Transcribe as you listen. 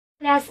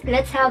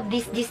let's have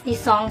these Disney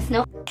songs,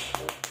 no?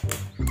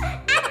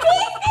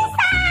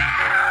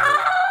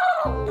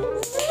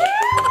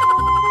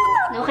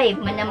 Okay,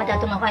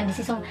 matatong ako ang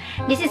Disney song.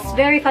 This is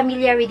very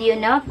familiar with you,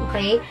 no?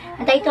 Okay?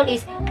 Ang title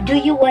is, Do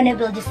You Wanna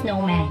Build a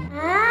Snowman?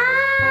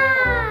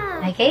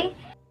 Okay?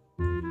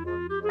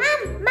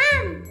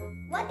 Ma'am!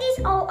 What is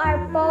OR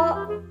po?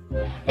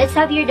 Let's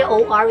have here the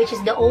OR, which is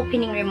the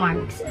opening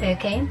remarks.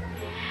 Okay?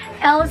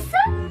 Elsa?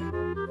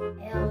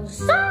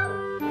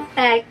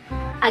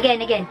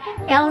 Again.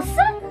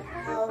 Elsa?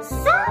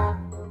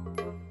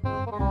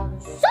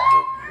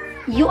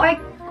 You are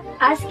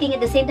asking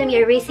at the same time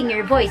you're raising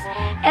your voice.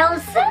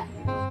 Elsa?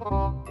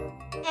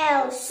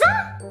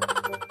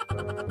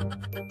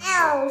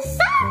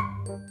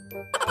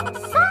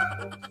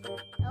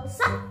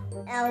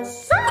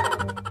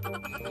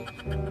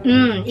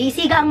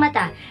 Isiga ang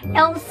mata.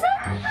 Elsa?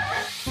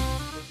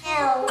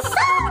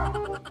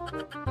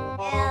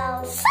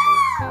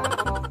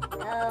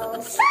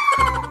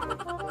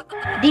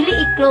 Dili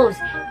i-close.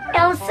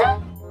 Elsa?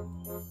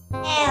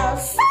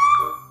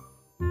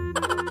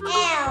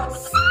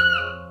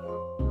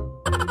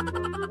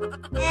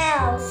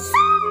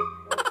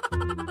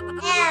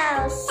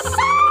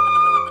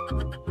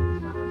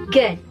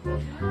 Good.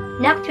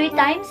 Knock 3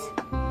 times.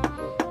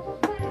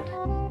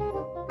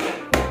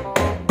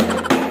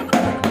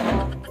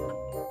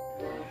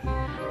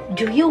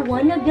 Do you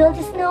wanna build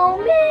a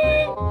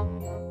snowman?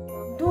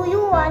 Do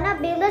you wanna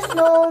build a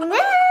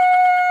snowman?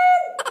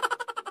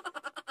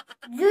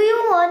 Do you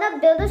wanna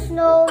build a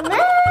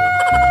snowman?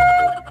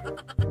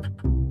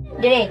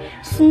 Dire,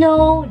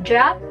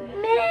 snowdrop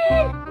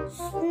man.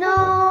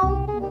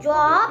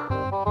 Snowdrop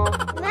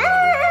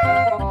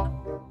man.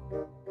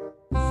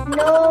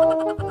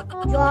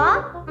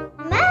 Snowdrop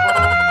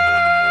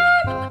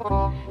man.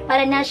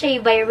 Para na siya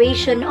yung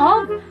vibration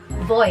of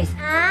voice.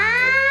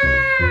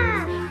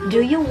 Do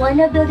you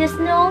wanna build a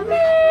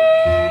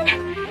snowman?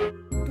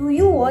 Do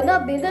you wanna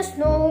build a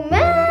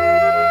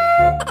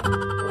snowman?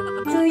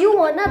 Do you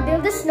wanna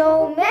build a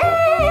snowman?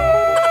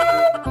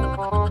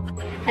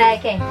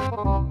 Okay.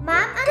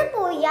 Ma'am, ano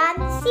po yan?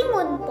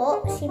 Simon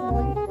po.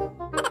 Simon.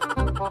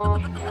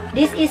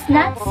 This is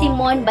not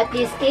Simon, but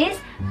this is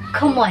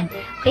common.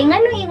 Kaya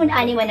nga nung ingon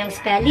animan ng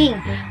spelling.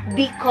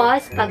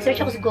 Because, pag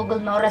search ako sa Google,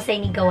 maura sa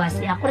ini gawas.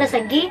 Ako na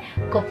sa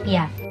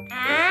kopya.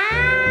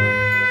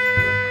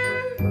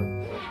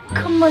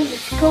 Come on,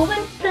 let's go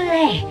and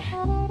play.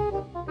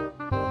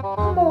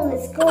 Come on,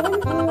 let's go and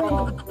play.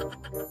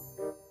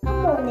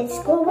 Come on, let's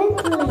go and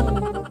play.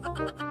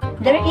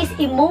 There is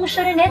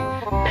emotion in it.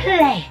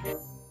 Play.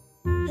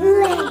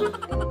 Play.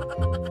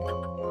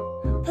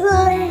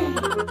 Play.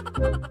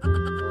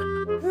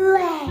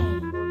 Play.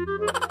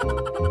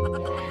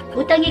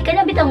 Butangi ka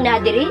na bitong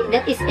nadiri.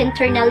 That is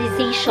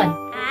internalization.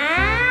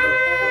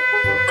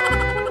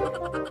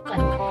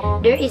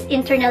 There is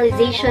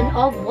internalization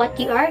of what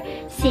you are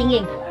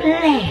singing.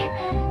 Play.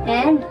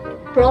 And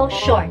pro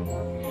short.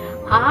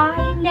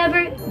 I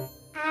never.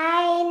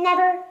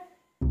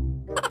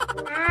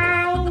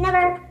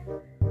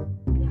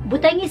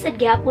 Butangi sad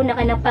gyapon na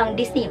kanang pang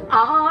Disney.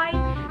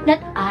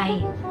 Not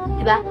I.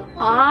 Diba?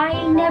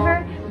 I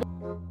never.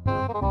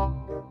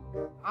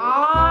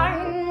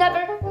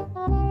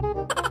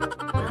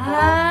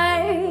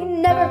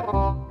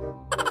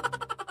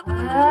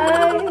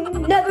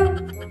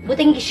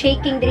 Buting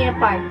shaking din na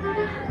part.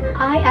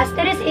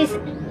 Asterisk is...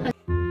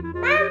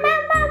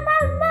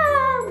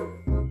 Mom!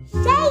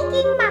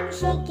 Shaking, ma'am,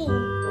 shaking.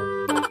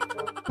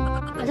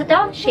 Ano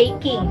to?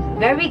 Shaking.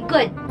 Very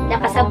good.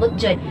 Nakasabot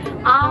dyan.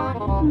 I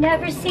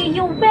never see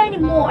you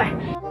anymore.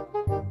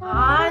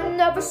 I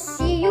never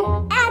see you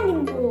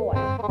anymore.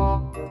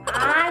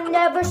 I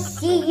never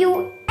see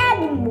you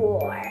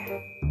anymore.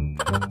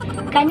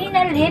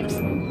 Kanina lips,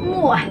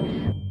 more.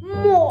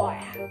 More.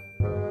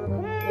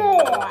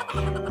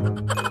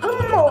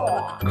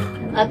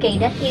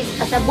 Okay, that is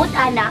kasabot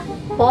ana.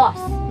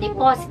 Pause. Di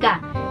pause ka.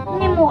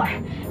 Ni more.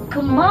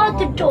 Come out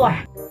the door.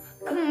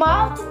 Come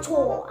out the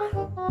door.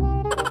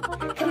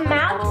 Come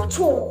out the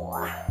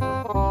door.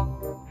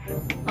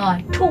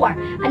 Tour.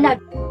 Ano?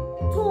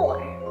 Tour.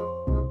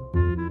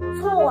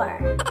 Tour.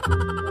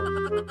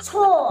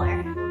 Tour.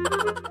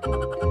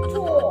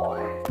 Tour.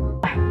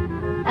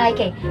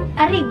 Okay.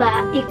 Ari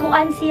ba,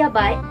 ikuan siya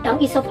ba, ang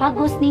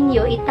esophagus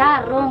ninyo,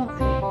 itarong,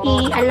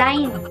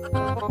 i-align.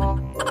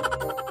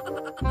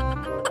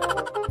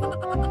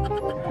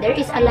 There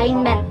is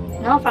alignment,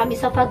 no? From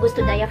esophagus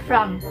to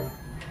diaphragm.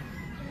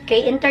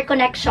 Okay,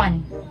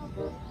 interconnection.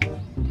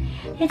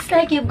 It's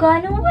like you've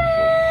gone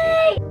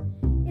away.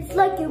 It's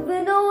like you've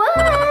been away.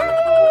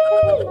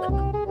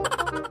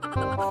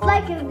 It's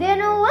like you've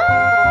been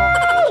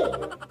away.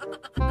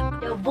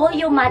 The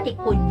volumatic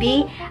would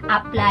be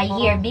apply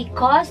here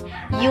because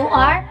you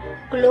are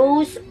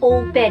close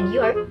open.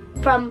 You are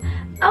from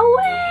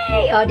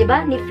away. O,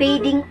 diba? Ni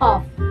fading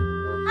off.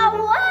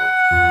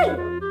 Away!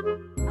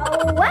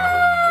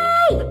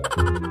 Away!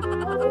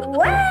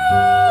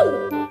 Away!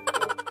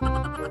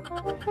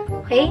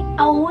 Okay?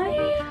 Away.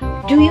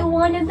 Do you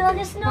wanna build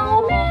a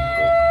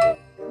snowman?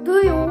 Do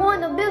you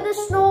wanna build a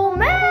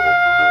snowman?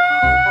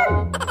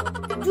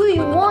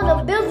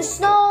 the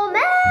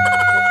snowman.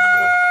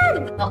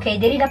 Okay,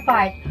 diri na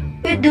part.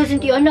 It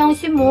doesn't yun ang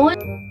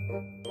simot.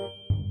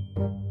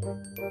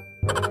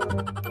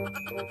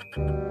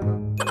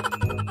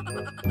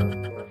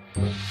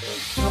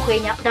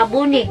 Okay, nyak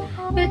tabo ni.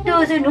 It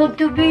doesn't have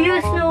to be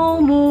a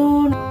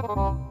snowman.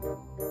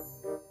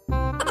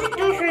 It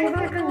doesn't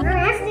have to be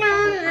a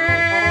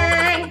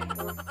snowman.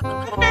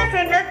 It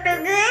doesn't have to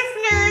be a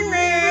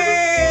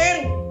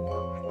snowman.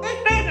 It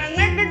doesn't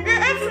have to be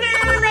a snowman.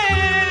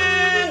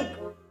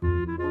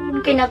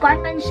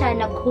 Kinagwatan siya,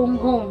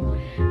 naghunghong.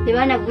 Di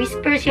ba?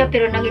 Nag-whisper siya,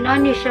 pero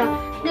naginani siya.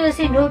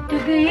 Doesn't have to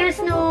be a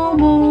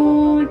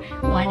snowman.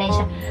 Wanay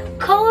siya.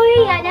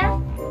 Koy, Ana.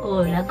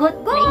 Oh, lagot.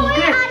 Go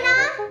away, Anna.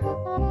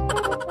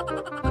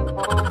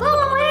 Go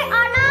away,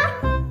 Anna.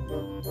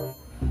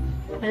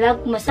 Wala,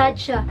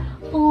 massage siya.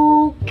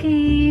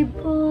 Okay,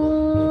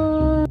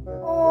 boy.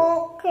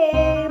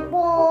 Okay,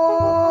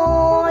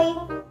 boy.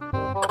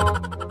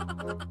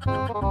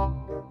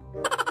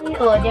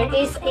 Oh, there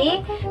is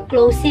a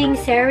closing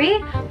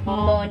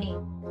ceremony.